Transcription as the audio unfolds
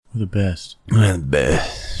We're the best. We're the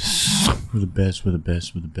best. We're the best. We're the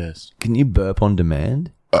best. We're the best. Can you burp on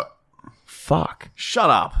demand? Fuck. Shut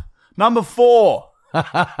up. Number 4. This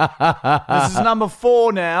is number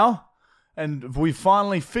 4 now. And we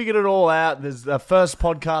finally figured it all out. The first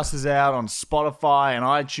podcast is out on Spotify and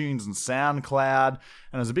iTunes and SoundCloud.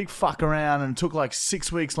 And there's a big fuck around, and it took like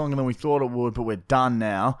 6 weeks longer than we thought it would, but we're done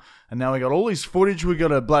now. And now we got all this footage we got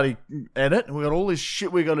to bloody edit. We got all this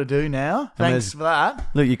shit we got to do now. Thanks for that.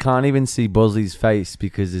 Look, you can't even see Bosley's face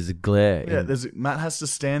because there's a glare. Yeah, Matt has to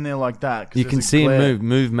stand there like that. You can see him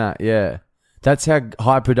move, Matt. Yeah, that's how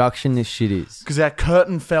high production this shit is. Because our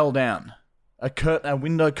curtain fell down. Our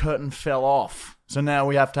window curtain fell off. So now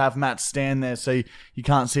we have to have Matt stand there so you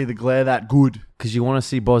can't see the glare that good. Because you want to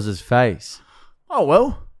see Boz's face. Oh,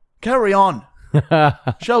 well, carry on.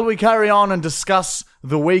 Shall we carry on and discuss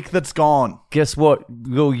the week that's gone? Guess what?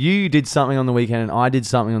 Well, you did something on the weekend and I did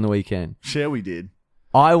something on the weekend. Sure we did.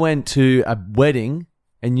 I went to a wedding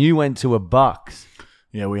and you went to a Bucks.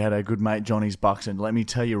 Yeah, we had our good mate Johnny's Bucks, and let me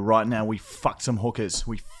tell you right now, we fucked some hookers.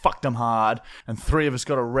 We fucked them hard, and 3 of us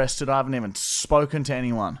got arrested. I haven't even spoken to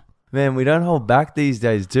anyone. Man, we don't hold back these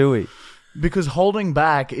days, do we? Because holding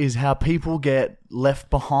back is how people get left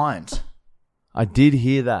behind. I did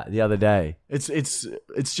hear that the other day. It's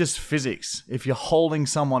just physics. If you're holding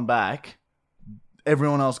someone back,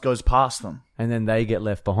 everyone else goes past them. And then they get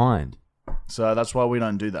left behind. So that's why we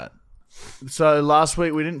don't do that. So last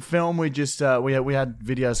week we didn't film. We just we had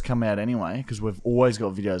videos come out anyway because we've always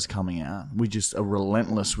got videos coming out. We just are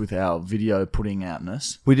relentless with our video putting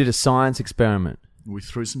outness. We did a science experiment. We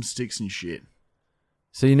threw some sticks and shit.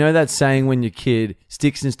 So you know that saying when you're a kid,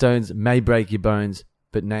 sticks and stones may break your bones,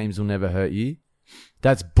 but names will never hurt you?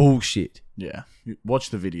 That's bullshit. Yeah. Watch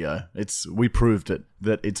the video. We proved it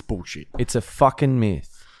that it's bullshit. It's a fucking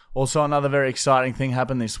myth. Also, another very exciting thing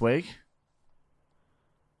happened this week.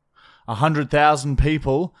 100,000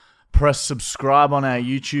 people press subscribe on our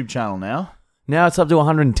YouTube channel now. Now it's up to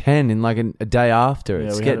 110 in like a day after. Yeah,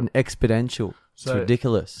 it's getting exponential. It's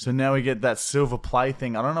ridiculous. So now we get that silver play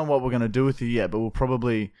thing. I don't know what we're going to do with it yet, but we'll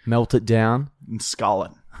probably melt it down and skull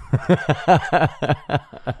it.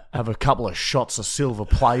 Have a couple of shots of silver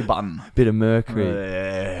play button. Bit of mercury.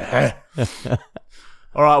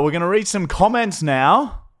 All right, we're going to read some comments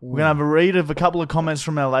now. We're going to have a read of a couple of comments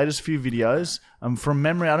from our latest few videos. From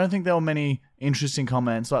memory, I don't think there were many interesting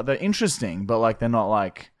comments. Like, they're interesting, but like they're not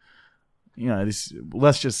like, you know, this.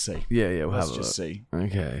 Let's just see. Yeah, let's just see.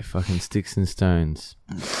 Okay, fucking sticks and stones.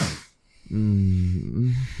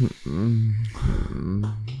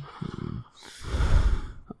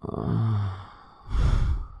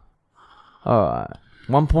 All right.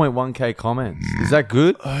 1.1k comments. Is that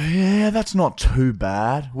good? Yeah, that's not too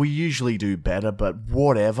bad. We usually do better, but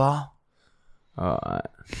whatever. All right.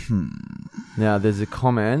 Now, there's a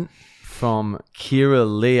comment from Kira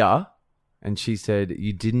Leah, and she said,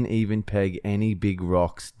 you didn't even peg any big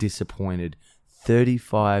rocks. Disappointed.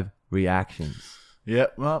 35 reactions. Yeah,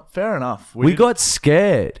 well, fair enough. We got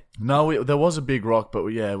scared. No, there was a big rock, but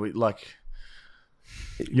yeah, we like...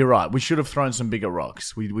 You're right. We should have thrown some bigger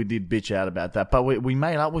rocks. We did bitch out about that. But we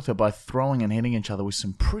made up with it by throwing and hitting each other with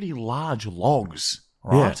some pretty large logs,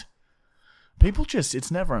 right? Yeah. People just,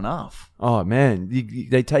 it's never enough. Oh, man. You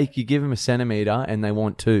give them a centimetre and they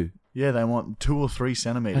want 2. Yeah, they want 2 or 3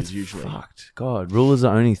 centimetres. That's usually. Fucked. God, rulers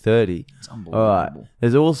are only 30. It's unbelievable. All right.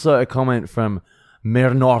 There's also a comment from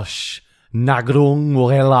Mernosh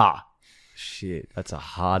Nagrungwela. Shit, that's a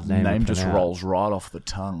hard name. Name just rolls right off the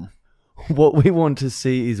tongue. What we want to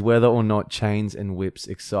see is whether or not chains and whips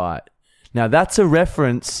excite. Now, that's a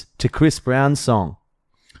reference to Chris Brown's song.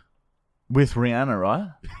 With Rihanna,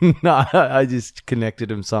 right? No, I just connected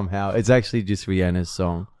them somehow. It's actually just Rihanna's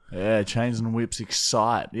song. Yeah, chains and whips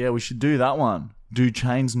excite. Yeah, we should do that one. Do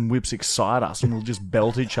chains and whips excite us, and we'll just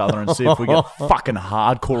belt each other and see if we get fucking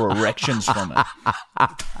hardcore erections from it.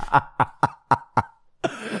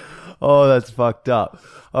 Oh, that's fucked up.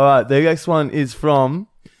 All right, the next one is from...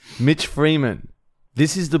 Mitch Freeman.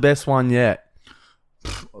 This is the best one yet.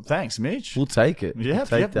 Thanks, Mitch. We'll take it. Yeah,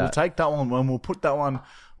 we'll take that one, and we'll put that one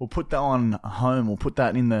home. We'll put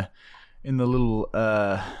that in the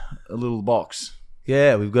little box.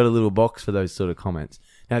 Yeah, we've got a little box for those sort of comments.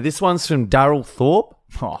 Now this one's from Daryl Thorpe.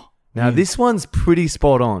 This one's pretty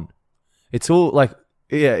spot on. It's all like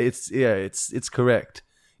it's correct.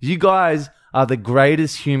 You guys are the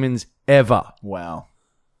greatest humans ever. Wow.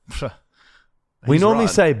 We normally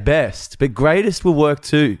say best, but greatest will work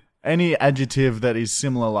too. Any adjective that is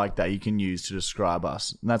similar like that you can use to describe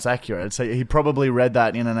us. And that's accurate. So he probably read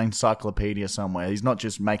that in an encyclopedia somewhere. He's not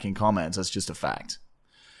just making comments. That's just a fact.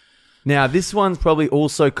 Now, this one's probably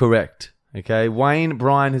also correct. Okay, Wayne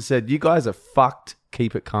Bryan has said, "You guys are fucked.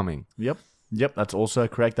 Keep it coming." Yep, that's also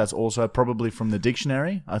correct. That's also probably from the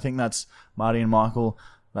dictionary. I think that's Marty and Michael.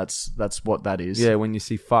 That's what that is. Yeah, when you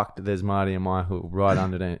see fucked, there's Marty and Michael right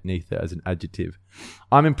underneath it as an adjective.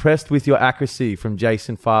 I'm impressed with your accuracy, from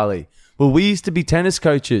Jason Farley. Well, we used to be tennis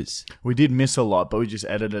coaches. We did miss a lot, but we just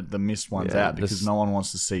edited the missed ones Yeah, out because no one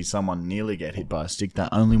wants to see someone nearly get hit by a stick. They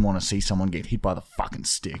only want to see someone get hit by the fucking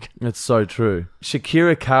stick. That's so true.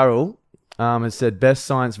 Shakira Carroll has said, best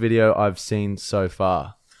science video I've seen so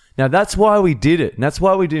far. Now, that's why we did it. And that's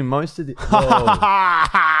why we do most of the...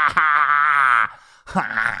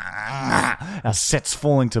 Our set's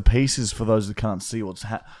falling to pieces for those who can't see what's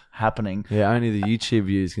happening. Yeah, only the YouTube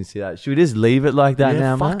viewers can see that. Should we just leave it like that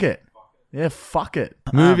now, fuck mate? it. Yeah, fuck it.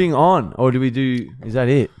 Moving on. Or do we do... Is that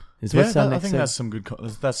it? What's our I next think thing?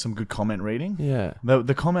 that's some good comment reading. Yeah.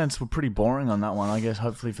 The comments were pretty boring on that one, I guess.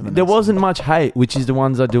 Hopefully for the There next wasn't one. much hate, which is the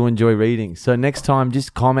ones I do enjoy reading. So next time,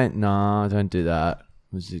 just comment. Nah, don't do that.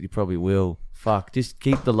 You probably will. Fuck. Just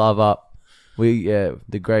keep the love up.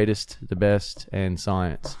 The greatest, the best, and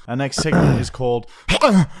science. Our next segment is called...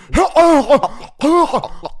 And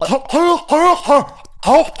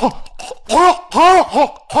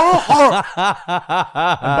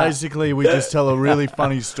basically, we just tell a really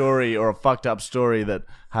funny story or a fucked up story that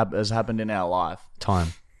has happened in our life.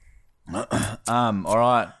 Time. All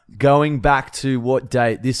right. Going back to what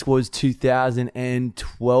date? This was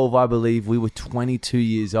 2012, I believe. We were 22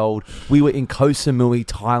 years old. We were in Koh Samui,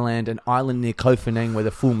 Thailand, an island near Koh Phanang where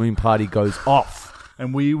the full moon party goes off.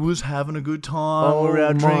 And we was having a good time. Oh, we were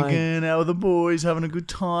out my. drinking, out with the boys, having a good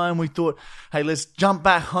time. We thought, hey, let's jump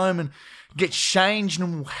back home and get changed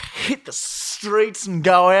and hit the streets and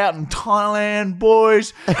go out in Thailand,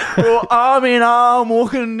 boys. We're arm in arm,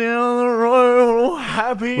 walking down the road, all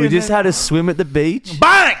happy. We just had a swim at the beach.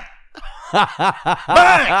 Bang! Bang!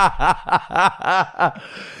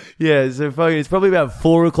 Yeah, so fucking, it's probably about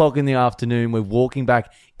 4 o'clock in the afternoon. We're walking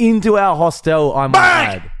back into our hostel, I might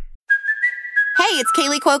add. Hey, it's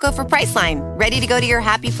Kaylee Cuoco for Priceline. Ready to go to your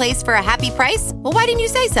happy place for a happy price? Well, why didn't you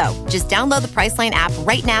say so? Just download the Priceline app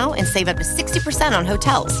right now and save up to 60% on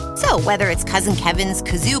hotels. So whether it's Cousin Kevin's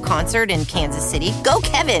Kazoo Concert in Kansas City, go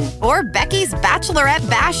Kevin, or Becky's Bachelorette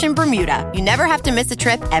Bash in Bermuda, you never have to miss a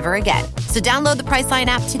trip ever again. So download the Priceline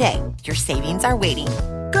app today. Your savings are waiting.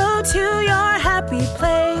 Go to your happy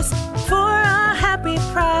place for a happy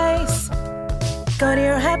price. Go to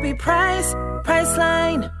your happy price,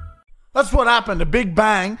 Priceline. That's what happened, a big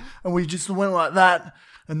bang, and we just went like that,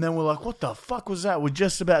 and then we're like, what the fuck was that? We're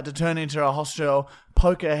just about to turn into our hostel,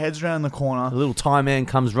 poke our heads around the corner. A little Thai man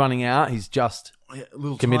comes running out. He's just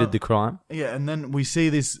committed the crime. Yeah, and then we see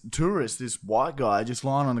this tourist, this white guy, just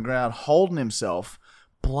lying on the ground, holding himself,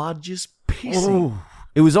 blood just pissing. Ooh.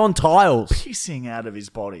 It was on tiles. Pissing out of his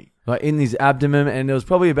body. Like in his abdomen, and there was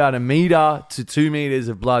probably about 1 meter to 2 meters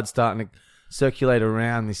of blood starting to circulate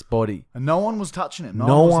around this body. And no one was touching him.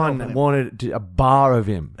 No was one helping him. wanted a bar of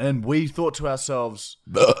him. And we thought to ourselves,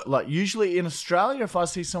 like usually in Australia, if I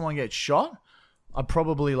see someone get shot, I'd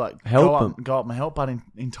probably like Help go up and help. But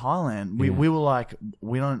in Thailand, we were like,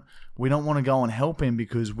 we don't want to go and help him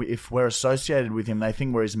because if we're associated with him, they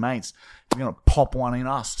think we're his mates. He's gonna pop one in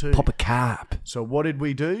us too. Pop a cap. So what did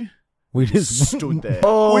we do? We just Stood there.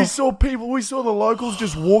 Oh. We saw the locals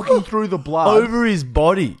just walking through the blood. over his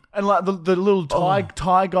body. And like the little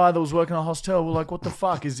Thai guy that was working at a hostel, we're like, what the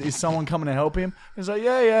fuck? Is someone coming to help him? He's like,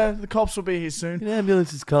 yeah, the cops will be here soon. An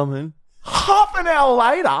ambulance is coming. Half an hour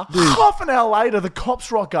later, the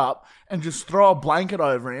cops rock up and just throw a blanket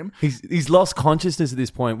over him. He's lost consciousness at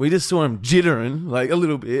this point. We just saw him jittering like a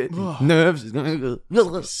little bit. Nerves.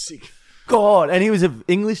 Sick. God, and he was of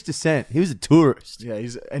English descent. He was a tourist. Yeah,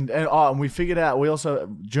 and we figured out. We also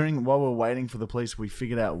while we were waiting for the police, we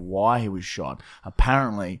figured out why he was shot.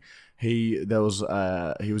 Apparently, he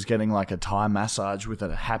was getting like a Thai massage with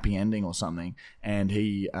a happy ending or something, and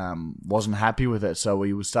he wasn't happy with it, so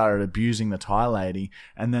he started abusing the Thai lady,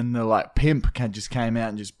 and then the like pimp just came out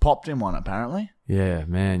and just popped him one. Apparently, Yeah,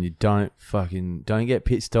 man, you don't get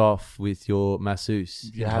pissed off with your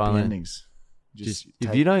masseuse. your in happy Thailand. endings. Just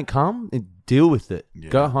if you don't come, deal with it. Yeah.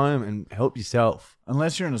 Go home and help yourself.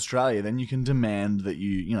 Unless you're in Australia, then you can demand that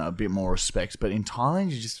you know, a bit more respect. But in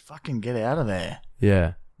Thailand, you just fucking get out of there.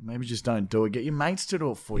 Yeah. Maybe just don't do it. Get your mates to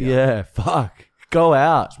do it for you. Yeah, fuck. Go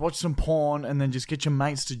out. Just watch some porn and then just get your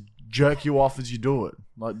mates to jerk you off as you do it.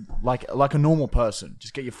 Like a normal person.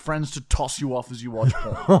 Just get your friends to toss you off as you watch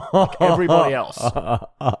porn. Like everybody else.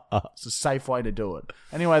 It's a safe way to do it.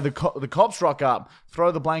 Anyway, the cops rock up,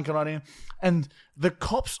 throw the blanket on him, and the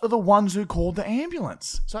cops are the ones who called the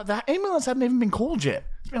ambulance. So the ambulance hadn't even been called yet.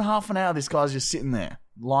 been half an hour. This guy's just sitting there,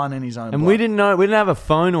 lying in his own And blood. we didn't know. We didn't have a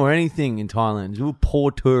phone or anything in Thailand. We were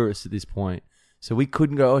poor tourists at this point. So we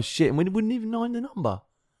couldn't go, oh, shit. And we wouldn't even know the number.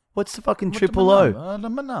 What's the fucking triple O? There's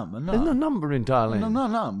no number in Thailand. No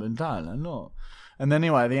number in Thailand, no. And then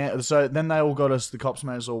anyway, so then they all got us, the cops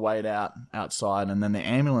made us all wait outside, and then the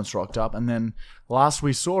ambulance rocked up, and then last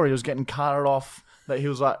we saw, he was getting carted off, that he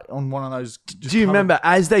was like on one of those... Do you remember,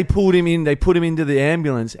 as they pulled him in, they put him into the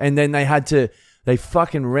ambulance, and then they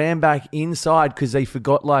fucking ran back inside because they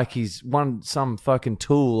forgot like some fucking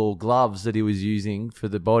tool or gloves that he was using for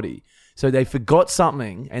the body. So they forgot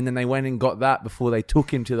something, and then they went and got that before they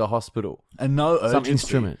took him to the hospital. And no urgency. Some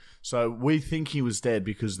instrument. So we think he was dead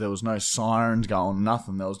because there was no sirens going,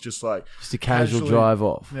 nothing. There was just like... Just a casual drive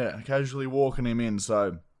off. Yeah, casually walking him in.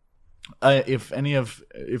 So if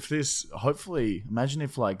this... Hopefully, imagine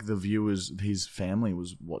if like the viewers, his family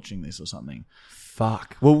was watching this or something.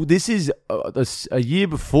 Fuck. Well, this is a year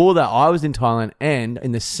before that. I was in Thailand, and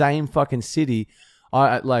in the same fucking city...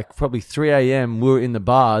 at like probably 3 a.m. we were in the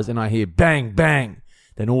bars and I hear bang, bang.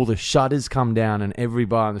 Then all the shutters come down and every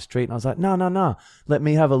bar on the street. And I was like, no, let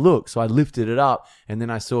me have a look. So I lifted it up and then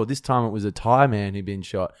I saw this time it was a Thai man who'd been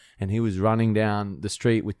shot and he was running down the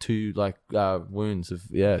street with two wounds of,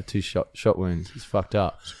 two shot wounds. It's fucked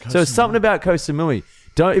up. So it's something about Koh Samui.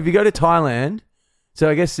 If you go to Thailand, so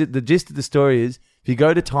I guess the gist of the story is if you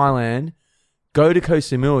go to Thailand, go to Koh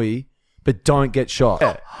Samui, but don't get shot.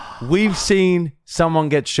 Yeah. We've seen someone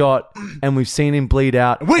get shot and we've seen him bleed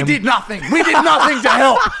out. We did nothing. We did nothing to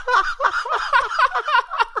help.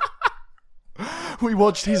 We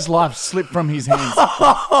watched his life slip from his hands.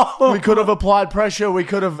 We could have applied pressure. We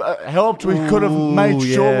could have helped. We could have made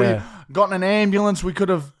sure we gotten an ambulance. We could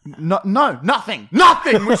have... nothing.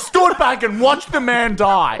 Nothing. We stood back and watched the man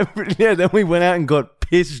die. Yeah, then we went out and got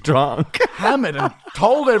pissed drunk. Hammered and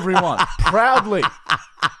told everyone proudly.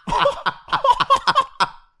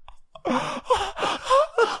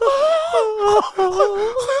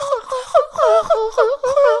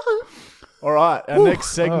 All right, our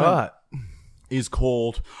next segment is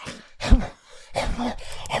called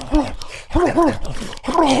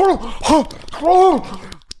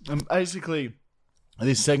and basically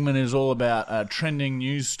this segment is all about trending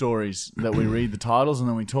news stories that we read the titles and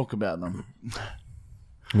then we talk about them.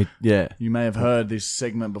 Yeah. You may have heard this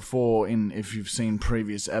segment before if you've seen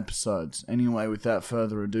previous episodes. Anyway, without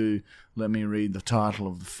further ado, let me read the title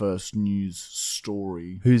of the first news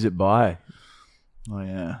story. Who's it by? Oh,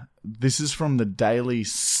 yeah. This is from the Daily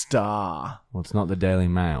Star. Well, it's not the Daily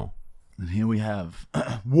Mail. And here we have,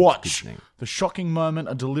 watch the shocking moment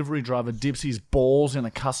a delivery driver dips his balls in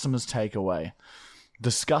a customer's takeaway.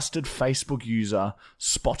 Disgusted Facebook user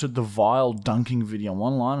spotted the vile dunking video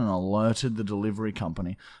online and alerted the delivery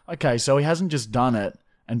company. Okay, so he hasn't just done it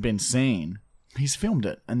and been seen. He's filmed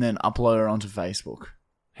it and then uploaded it onto Facebook.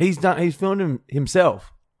 He's filmed him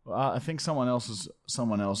himself. I think someone else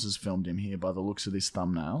has filmed him here by the looks of this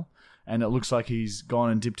thumbnail. And it looks like he's gone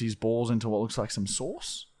and dipped his balls into what looks like some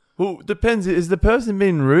sauce. Well, depends. Is the person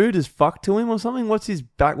being rude as fuck to him or something? What's the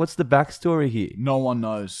backstory here? No one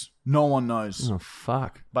knows. No one knows. Oh,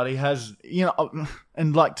 fuck. But he has,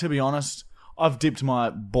 and like, to be honest, I've dipped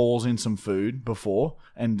my balls in some food before,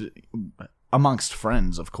 and amongst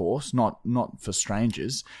friends, of course, not for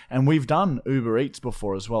strangers. And we've done Uber Eats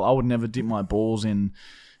before as well. I would never dip my balls in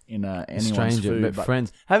anyone's stranger, food. But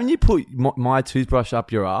friends. Haven't you put my toothbrush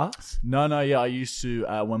up your ass? No, yeah, I used to,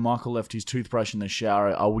 when Michael left his toothbrush in the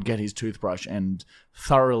shower, I would get his toothbrush and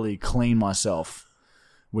thoroughly clean myself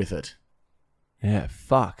with it. Yeah,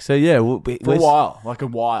 fuck. So, yeah. For a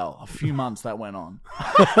while. A few months that went on.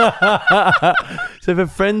 So, for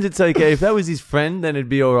friends, it's okay. If that was his friend, then it'd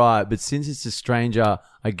be all right. But since it's a stranger,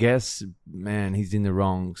 I guess, man, he's in the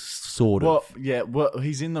wrong, sort of. Well, yeah,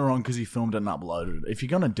 he's in the wrong because he filmed it and uploaded it. If you're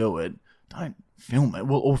going to do it, don't film it.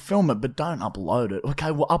 Or film it, but don't upload it. Okay,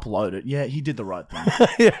 well, upload it. Yeah, he did the right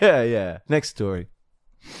thing. Yeah. Next story.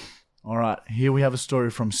 All right, here we have a story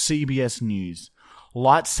from CBS News.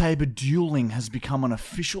 Lightsaber dueling has become an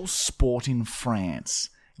official sport in France.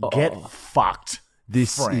 Get fucked,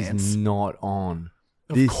 This France. is not on.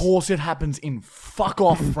 Of course it happens in fuck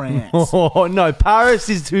off France. Oh, no. Paris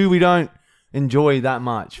is who we don't enjoy that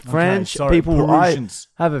much. French people, Parisians.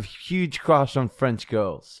 I have a huge crush on French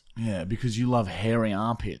girls. Yeah, because you love hairy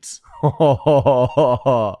armpits.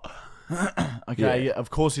 Okay, yeah, of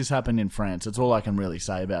course this happened in France. That's all I can really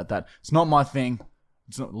say about that. It's not my thing.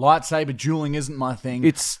 It's not, lightsaber dueling isn't my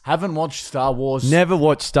thing. Haven't watched Star Wars. Never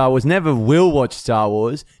watched Star Wars. Never will watch Star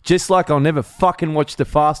Wars. Just like I'll never fucking watch The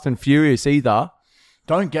Fast and Furious either.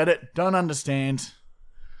 Don't get it. Don't understand.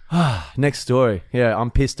 Next story. Yeah,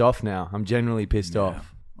 I'm pissed off now. I'm genuinely pissed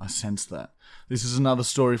off. I sense that. This is another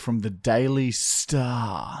story from the Daily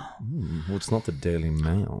Star. Well, it's not the Daily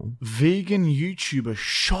Mail. Vegan YouTuber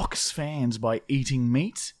shocks fans by eating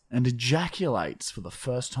meat and ejaculates for the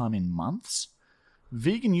first time in months.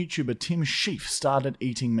 Vegan YouTuber Tim Sheaf started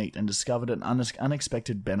eating meat and discovered an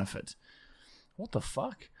unexpected benefit. What the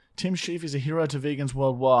fuck? Tim Sheaf is a hero to vegans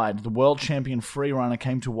worldwide. The world champion freerunner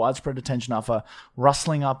came to widespread attention after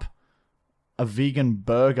rustling up a vegan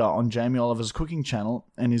burger on Jamie Oliver's cooking channel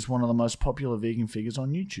and is one of the most popular vegan figures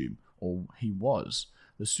on YouTube. Or he was.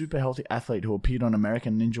 The super healthy athlete who appeared on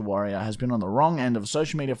American Ninja Warrior has been on the wrong end of a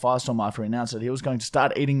social media firestorm after he announced that he was going to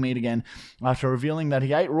start eating meat again after revealing that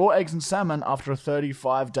he ate raw eggs and salmon after a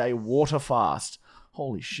 35-day water fast.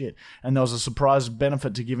 Holy shit. And there was a surprise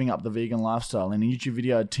benefit to giving up the vegan lifestyle. In a YouTube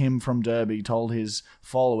video, Tim from Derby told his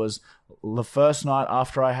followers, the first night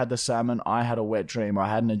after I had the salmon, I had a wet dream. I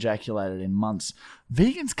hadn't ejaculated in months.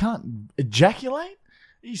 Vegans can't ejaculate?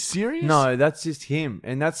 Are you serious? No, that's just him.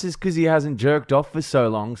 And that's just because he hasn't jerked off for so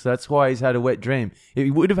long. So that's why he's had a wet dream. He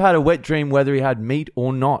would have had a wet dream whether he had meat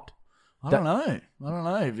or not. I don't know.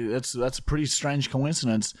 That's a pretty strange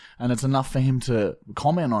coincidence. And it's enough for him to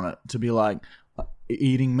comment on it, to be like,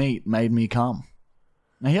 eating meat made me come.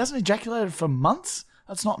 Now, he hasn't ejaculated for months?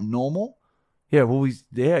 That's not normal. Yeah, well,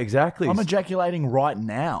 exactly. I'm ejaculating right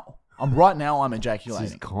now. I'm ejaculating.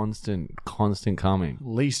 This is constant coming. At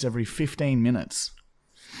least every 15 minutes.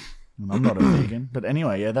 And I'm not a vegan. But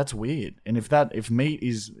anyway, yeah, that's weird. And if meat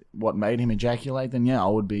is what made him ejaculate, then yeah, I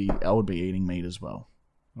would be eating meat as well.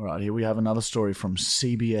 All right, here we have another story from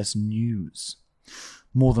CBS News.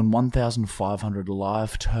 More than 1,500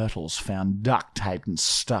 live turtles found duct taped and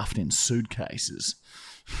stuffed in suitcases.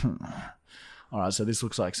 All right, so this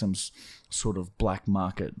looks like some sort of black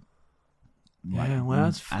market,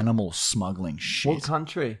 animal smuggling shit. What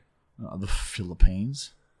country? The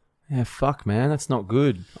Philippines. Yeah, fuck, man, that's not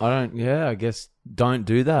good. I guess don't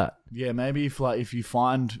do that. Yeah, maybe if you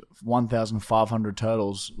find 1,500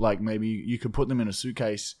 turtles, like maybe you could put them in a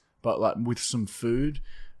suitcase, but like with some food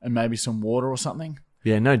and maybe some water or something.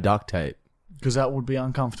 Yeah, no duct tape. Because that would be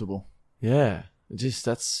uncomfortable. Yeah,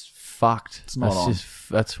 that's fucked. It's not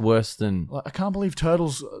that's worse than... I can't believe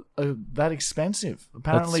turtles are that expensive.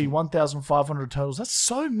 Apparently 1,500 turtles. That's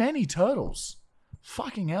so many turtles.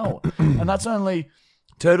 Fucking hell. And that's only...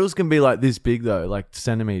 Turtles can be like this big though, like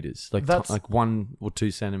centimeters. Like 1 or 2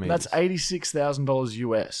 centimeters. That's $86,000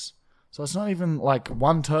 US. So it's not even like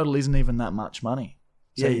one turtle isn't even that much money.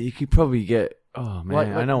 So yeah, you could probably get... Oh,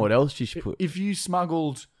 man, I know what else you should put. If you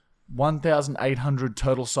smuggled 1,800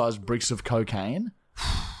 turtle-sized bricks of cocaine,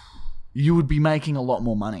 you would be making a lot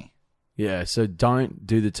more money. Yeah, so don't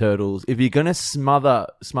do the turtles. If you're going to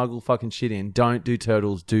smuggle fucking shit in, don't do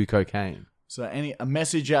turtles, do cocaine. So a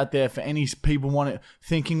message out there for any people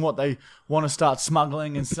thinking what they want to start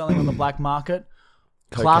smuggling and selling on the black market.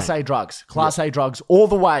 Cocaine. Class A drugs. Class A drugs all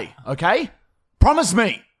the way, okay? Promise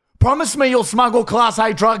me you'll smuggle Class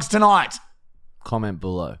A drugs tonight. Comment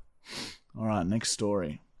below. All right, next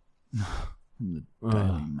story. The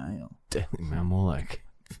Daily Mail. Daily Mail, more like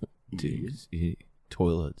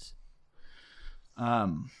toilets.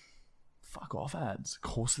 Fuck off ads. Of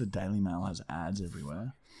course the Daily Mail has ads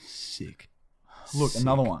everywhere. Sick. Look,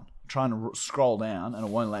 another one. I'm trying to scroll down and it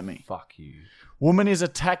won't let me. Fuck you. Woman is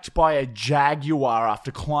attacked by a jaguar after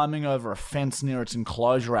climbing over a fence near its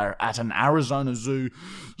enclosure at an Arizona zoo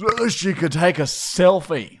so she could take a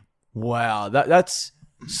selfie. Wow, that's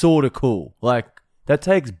sort of cool. Like, that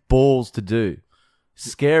takes balls to do.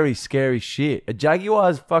 Scary, scary shit. A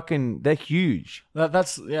jaguar's they're huge.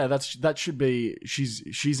 That should be,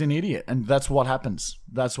 she's an idiot, and that's what happens.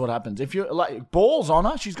 If you're like, balls on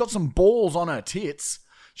her, she's got some balls on her tits.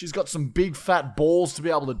 She's got some big fat balls to be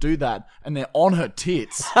able to do that, and they're on her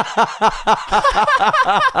tits.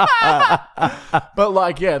 But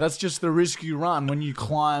like, yeah, that's just the risk you run when you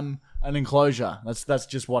climb an enclosure. That's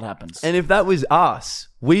just what happens. And if that was us,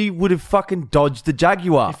 we would have fucking dodged the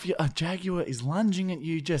jaguar. If a jaguar is lunging at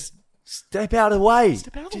you, just step out of the way. Just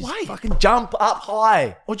fucking jump up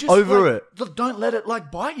high. Or just over it. Don't let it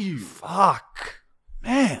like bite you. Fuck.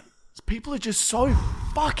 Man, people are just so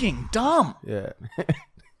fucking dumb. Yeah.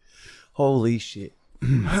 Holy shit.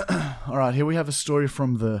 All right, here we have a story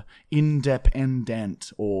from the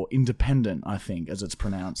Independent, or Independent, I think, as it's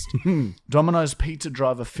pronounced. Domino's pizza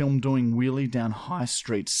driver filmed doing wheelie down high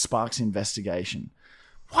street sparks investigation.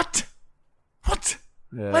 What?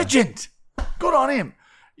 Yeah. Legend. Good on him.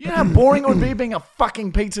 You know how boring it would be being a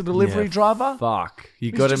fucking pizza delivery driver? Fuck.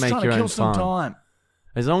 Got to make your own fun. Time.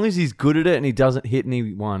 As long as he's good at it and he doesn't hit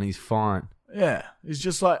anyone, he's fine. Yeah, it's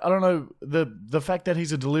just like, I don't know, the fact that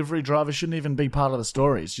he's a delivery driver shouldn't even be part of the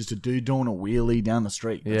story. It's just a dude doing a wheelie down the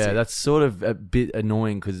street. That's sort of a bit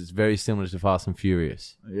annoying because it's very similar to Fast and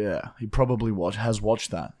Furious. Yeah, he probably has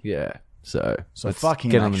watched that. Yeah, so let's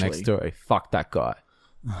fucking get on the next story. Fuck that guy.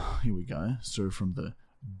 Here we go. Story from the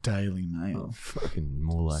Daily Mail. Fucking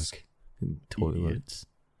more like toilets.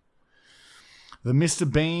 The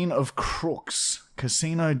Mr. Bean of Crooks,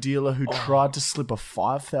 casino dealer who tried to slip a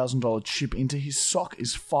 $5,000 chip into his sock,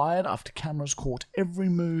 is fired after cameras caught every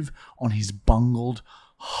move on his bungled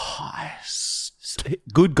heist.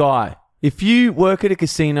 Good guy. If you work at a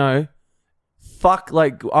casino,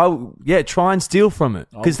 try and steal from it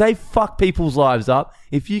because they fuck people's lives up.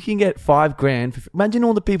 If you can get $5,000, imagine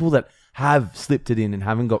all the people that have slipped it in and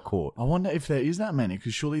haven't got caught. I wonder if there is that many,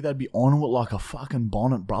 because surely they'd be on it like a fucking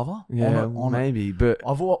bonnet, brother. Yeah, on maybe. it. But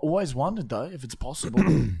I've always wondered though if it's possible.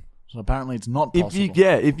 So apparently it's not possible.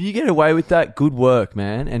 If you get away with that, good work,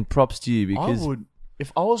 man, and props to you. Because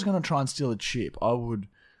if I was going to try and steal a chip, I would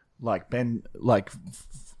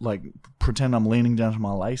pretend I'm leaning down to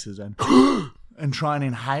my laces and and try and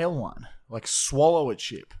inhale one, like swallow a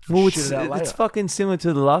chip. Well, shit it out later. it's fucking similar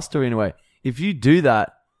to the last story in a way. If you do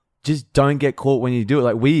that, just don't get caught when you do it.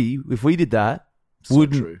 Like if we did that,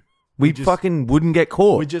 True. we fucking wouldn't get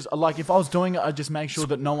caught. We just if I was doing it, I'd just make sure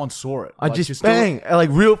that no one saw it. I'd just bang, like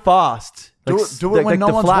real fast. Do it when no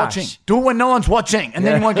one's watching. Do it when no one's watching, and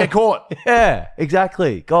then you won't get caught. Yeah,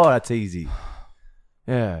 exactly. God, that's easy.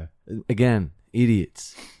 Yeah. Again,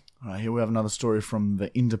 idiots. All right, here we have another story from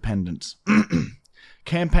The Independent.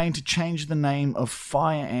 Campaign to change the name of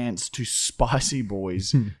Fire Ants to Spicy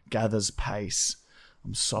Boys gathers pace.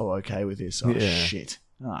 I'm so okay with this. Shit.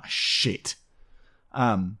 Shit.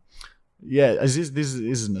 This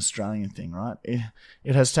is an Australian thing, right?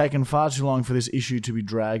 It has taken far too long for this issue to be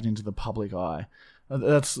dragged into the public eye.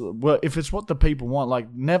 If it's what the people want,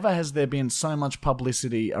 like, never has there been so much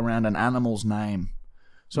publicity around an animal's name.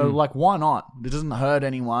 So, why not? It doesn't hurt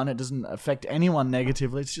anyone. It doesn't affect anyone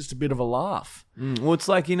negatively. It's just a bit of a laugh. Well, it's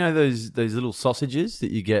like, those little sausages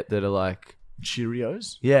that you get that are like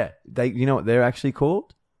Cheerios? Yeah. You know what they're actually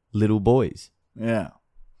called? Little boys. Yeah.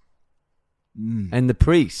 And the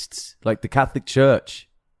priests, like the Catholic Church,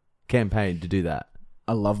 campaigned to do that.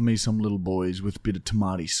 I love me some little boys with a bit of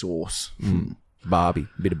tomato sauce. Barbie.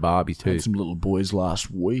 A bit of Barbie too. Had some little boys last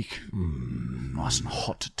week. Nice and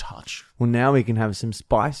hot to touch. Well, now we can have some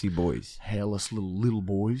spicy boys. Hairless little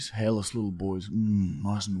boys.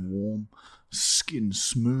 Nice and warm. Skin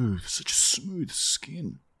smooth. Such a smooth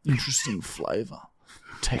skin. Interesting flavour.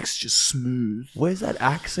 Texture smooth. Where's that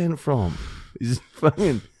accent from? Is it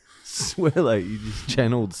fucking swear like you just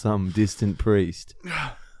channeled some distant priest.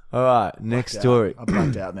 All right, next story. I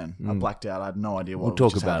blacked out then. I blacked out. I had no idea what We'll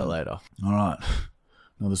talk about it later. All right.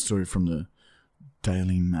 Another story from the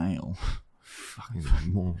Daily Mail.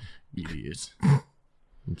 Fucking more Idiot.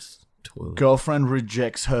 Toilet. Girlfriend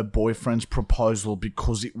rejects her boyfriend's proposal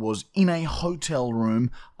because it was in a hotel room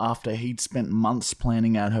after he'd spent months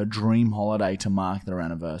planning out her dream holiday to mark their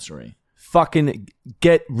anniversary. Fucking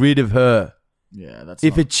get rid of her. Yeah, that's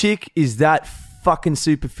If a chick is that fucking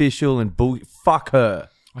superficial and fuck her.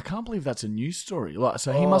 I can't believe that's a news story.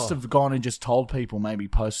 So he must have gone and just told people, maybe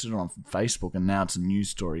posted it on Facebook, and now it's a news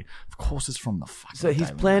story. Of course it's from the fucking So he's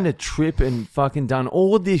Daily planned Mail. a trip and fucking done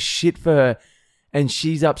all this shit for her, and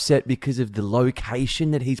she's upset because of the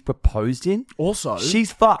location that he's proposed in. Also,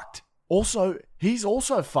 she's fucked. Also, he's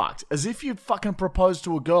also fucked. As if you'd fucking propose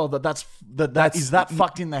to a girl that is that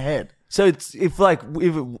fucked in the head. So it's if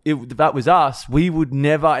that was us, we would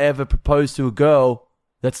never ever propose to a girl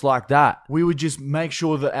that's like that. We would just make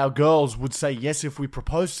sure that our girls would say yes if we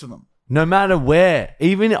proposed to them. No matter where.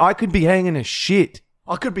 Even I could be hanging a shit.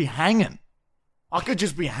 I could be hanging. I could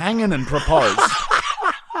just be hanging and propose.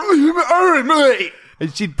 Marry me.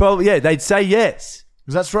 And she'd probably, they'd say yes.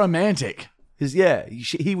 Because that's romantic. Because,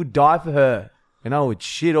 he would die for her. And I would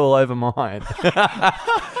shit all over mine.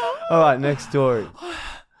 All right, next story.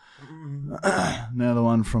 Now the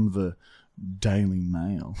one from the Daily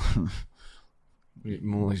Mail. The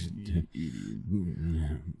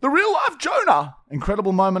real life Jonah.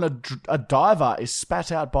 Incredible moment. A diver is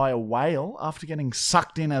spat out by a whale after getting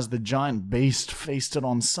sucked in as the giant beast feasted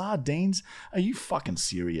on sardines. Are you fucking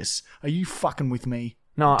serious? Are you fucking with me?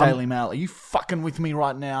 No, Daily Mail. Are you fucking with me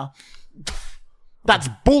right now? That's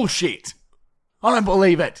bullshit. I don't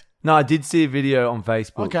believe it. No, I did see a video on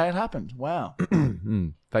Facebook. Okay, it happened. Wow.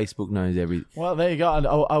 Facebook knows everything. Well, there you go.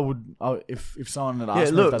 I would if someone had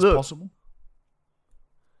asked me if that's possible.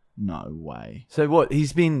 No way. So what?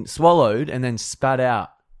 He's been swallowed and then spat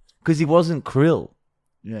out because he wasn't krill.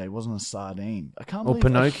 Yeah, he wasn't a sardine. I can't Or believe a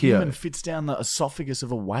Pinocchio. human fits down the esophagus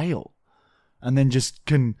of a whale and then just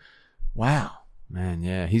can... Wow. Man,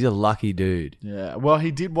 yeah, he's a lucky dude. Yeah, well,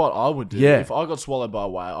 he did what I would do. Yeah. If I got swallowed by a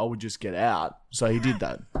whale, I would just get out. So he did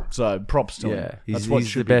that. So props to him. Yeah, That's he's what the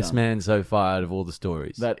should be best done. man so far out of all the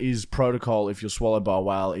stories. That is protocol if you're swallowed by a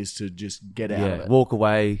whale, is to just get out of Yeah, it. walk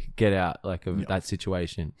away, get out, of that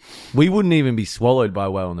situation. We wouldn't even be swallowed by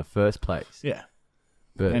a whale in the first place. Yeah.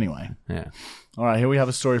 But Anyway. yeah. All right, here we have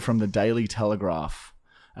a story from the Daily Telegraph.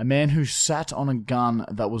 A man who sat on a gun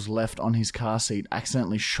that was left on his car seat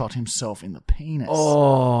accidentally shot himself in the penis.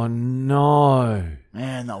 Oh no!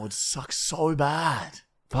 Man, that would suck so bad.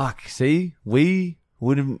 Fuck. See, we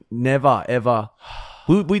would have never ever.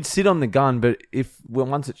 We'd sit on the gun, but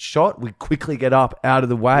once it's shot, we'd quickly get up out of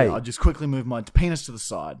the way. Yeah, I'd just quickly move my penis to the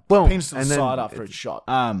side. Well, Penis to the and then side after it's shot.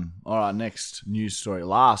 All right, next news story.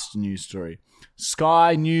 Last news story.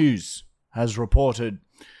 Sky News has reported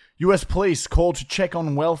US police called to check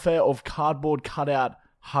on welfare of cardboard cutout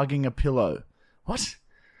hugging a pillow. What?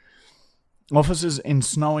 Officers in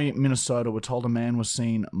snowy Minnesota were told a man was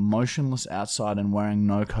seen motionless outside and wearing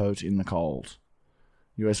no coat in the cold.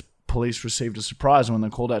 US police received a surprise when they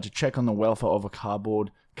called out to check on the welfare of a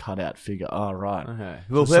cardboard cutout figure. Oh, right. Okay.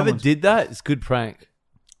 Well, So whoever someone's- did that, it's a good prank.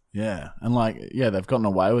 Yeah, and they've gotten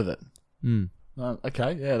away with it.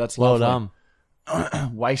 Okay, yeah, that's Well lovely.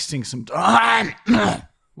 done. Wasting some time.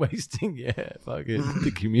 Wasting, fucking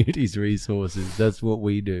the community's resources. That's what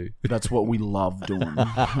we do. That's what we love doing.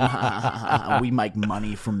 We make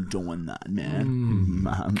money from doing that, man.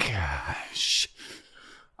 Gosh.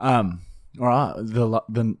 All right,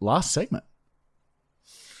 the last segment.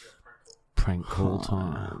 Prank call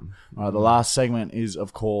time. All right, the last segment is,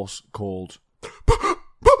 of course, called...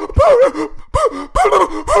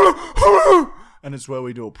 And it's where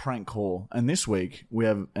we do a prank call. And this week, we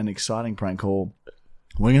have an exciting prank call.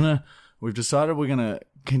 We've decided we're gonna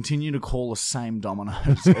continue to call the same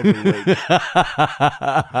dominoes every week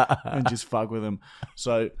and just fuck with them.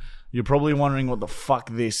 So you're probably wondering what the fuck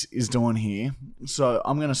this is doing here. So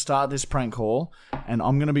I'm gonna start this prank call, and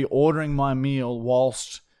I'm gonna be ordering my meal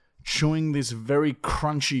whilst chewing this very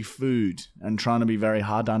crunchy food and trying to be very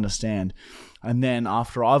hard to understand. And then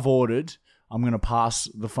after I've ordered, I'm going to pass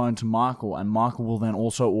the phone to Michael, and Michael will then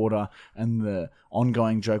also order, and the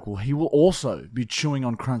ongoing joke he will also be chewing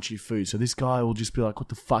on crunchy food. So this guy will just be like, what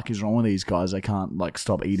the fuck is wrong with these guys? They can't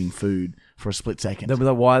stop eating food for a split second. They'll be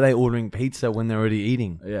like, why are they ordering pizza when they're already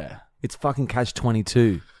eating? Yeah. It's fucking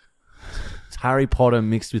Catch-22. It's Harry Potter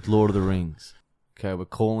mixed with Lord of the Rings. Okay, we're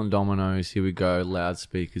calling Domino's. Here we go.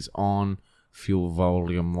 Loudspeakers on. Full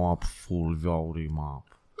volume up. Full volume up.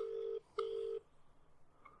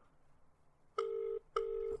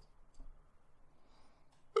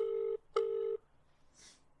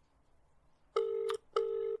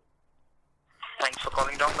 Thanks for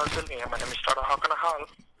calling Domino's Sylvia. My name is Tata. How can I help?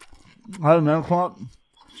 Hi, man.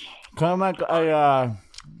 Can I make a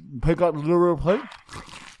pick-up delivery, please?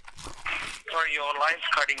 Sorry, your line's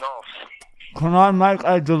cutting off. Can I make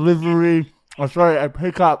a a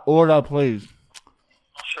pick-up order, please?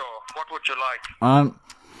 Sure. What would you like?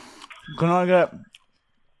 Can I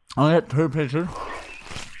get 2 pieces?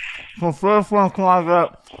 So first one, can I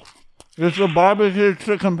get just a barbecue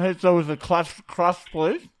chicken pizza with a crust,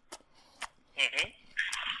 please?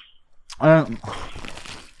 And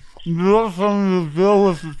do you have something to deal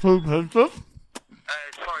with the 2 pizzas?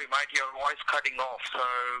 Sorry, mate, your voice cutting off, so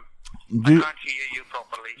Do I you, can't hear you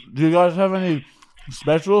properly. do you guys have any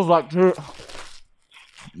specials like two Got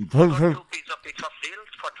 2 pizza? pizza pickup deals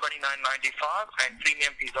for $29.95 and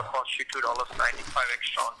premium pizza costs you $2.95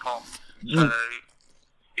 extra on top. So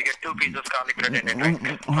you get 2 pizzas garlic bread and a drink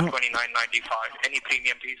for $29.95. Any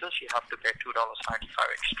premium pizzas, you have to pay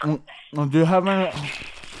 $2.95 extra.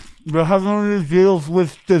 Do you have any deals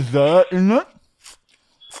with dessert in it?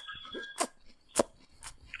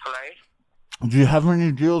 Hello? Do you have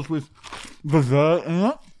any deals with dessert in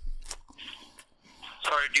it?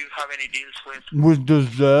 Sorry, do you have any deals with With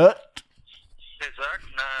dessert? dessert?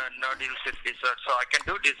 No deals with dessert. So I can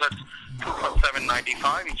do desserts 2 for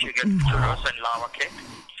 $7.95, which you get churros and lava cake.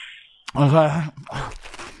 Okay.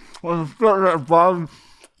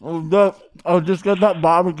 I'll just get that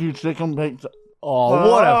barbecue chicken pizza. Oh,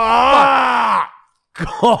 what a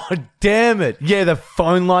fuck. God damn it. Yeah, the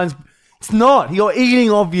phone line's... It's not. You're eating,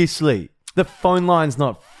 obviously. The phone line's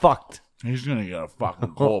not fucked. He's gonna get a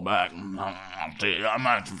fucking call back. I'm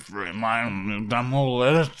actually free, man. Done more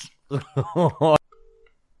lettuce. Hello,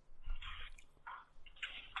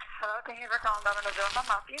 thank you for calling Domino's. How may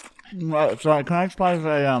I help you? Right, sorry, can I place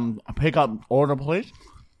a pickup order, please?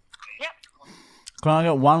 Yep. Can I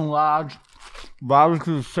get 1 large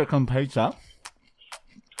barbecue chicken pizza,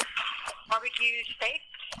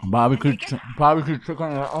 Barbecue steak. barbecue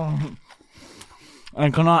chicken,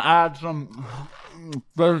 and can I add some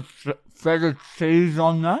feta cheese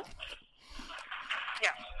on that?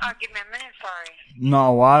 Yeah. Give me a minute. Sorry.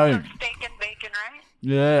 No way. Steak and bacon, right?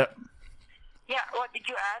 Yeah, Yeah. What did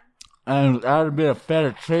you add? and add a bit of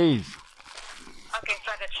feta cheese. Okay,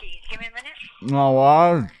 feta cheese. Give me a minute. No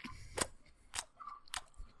way.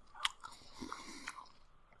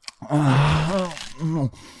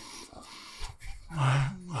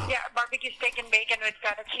 Yeah, barbecue steak and bacon with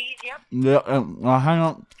feta cheese. Yep. Yeah, hang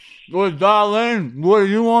on. Wait, Darlene, what do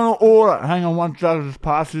you want to order? Hang on one second, just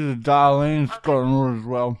pass you to Darlene's got an order as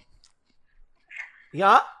well.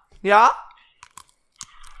 Yeah? Yeah?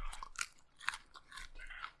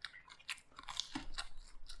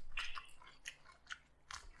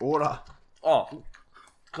 Order. Oh.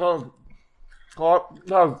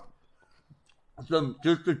 No.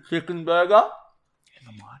 Just a chicken burger. In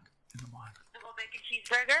the mic. Double bacon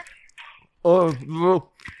cheeseburger.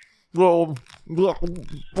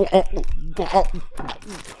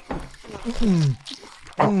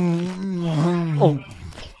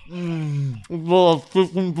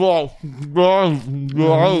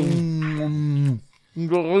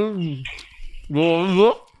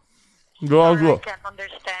 I can't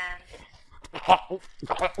understand.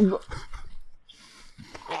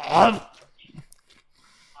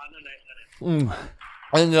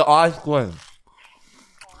 And the ice cream.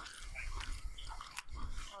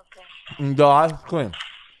 Okay. The ice cream.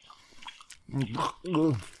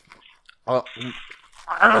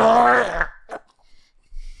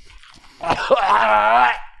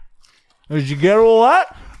 Did you get all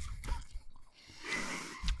that?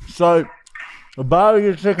 So, a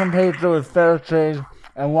barbecue chicken pizza with feta cheese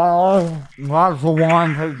and one glass of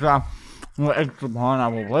wine pizza with extra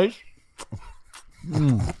pineapple, please.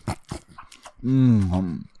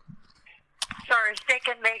 Sorry, steak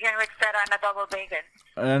and bacon with feta and a double bacon.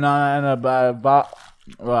 And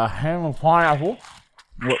a ham of pineapple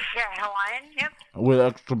Yeah, Hawaiian. Yep. with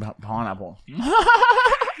extra pineapple.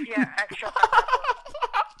 Yeah, extra pineapple.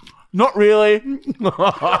 Not really.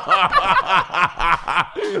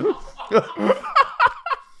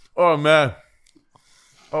 Oh man,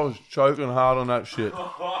 I was choking hard on that shit.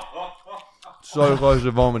 So close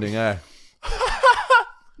to vomiting, eh?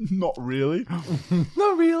 Not really.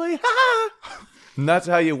 Not really. And that's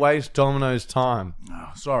how you waste Domino's time.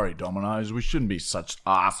 Oh, sorry, Domino's. We shouldn't be such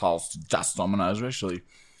assholes to just Domino's. Actually,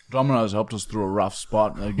 Domino's helped us through a rough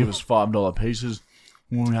spot. They give us $5 pieces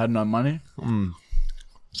when we had no money.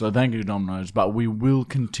 So thank you, Domino's. But we will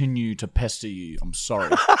continue to pester you. I'm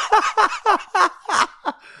sorry.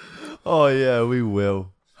 Oh yeah, we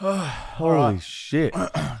will. Holy shit.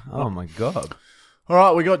 Oh my god. All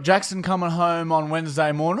right, we got Jackson coming home on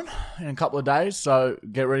Wednesday morning in a couple of days. So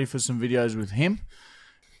get ready for some videos with him.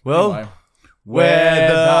 Well, Anyway, we're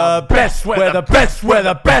the best, we're the best, we're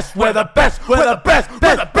the best, we're the best, we're the best,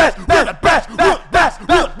 we're the best, we're the best, we're the best, we're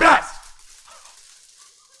the best.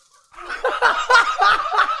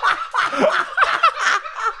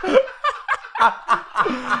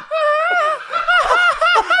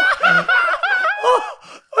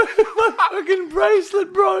 My fucking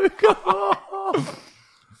bracelet broke.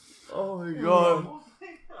 Oh my god.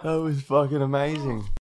 That was fucking amazing.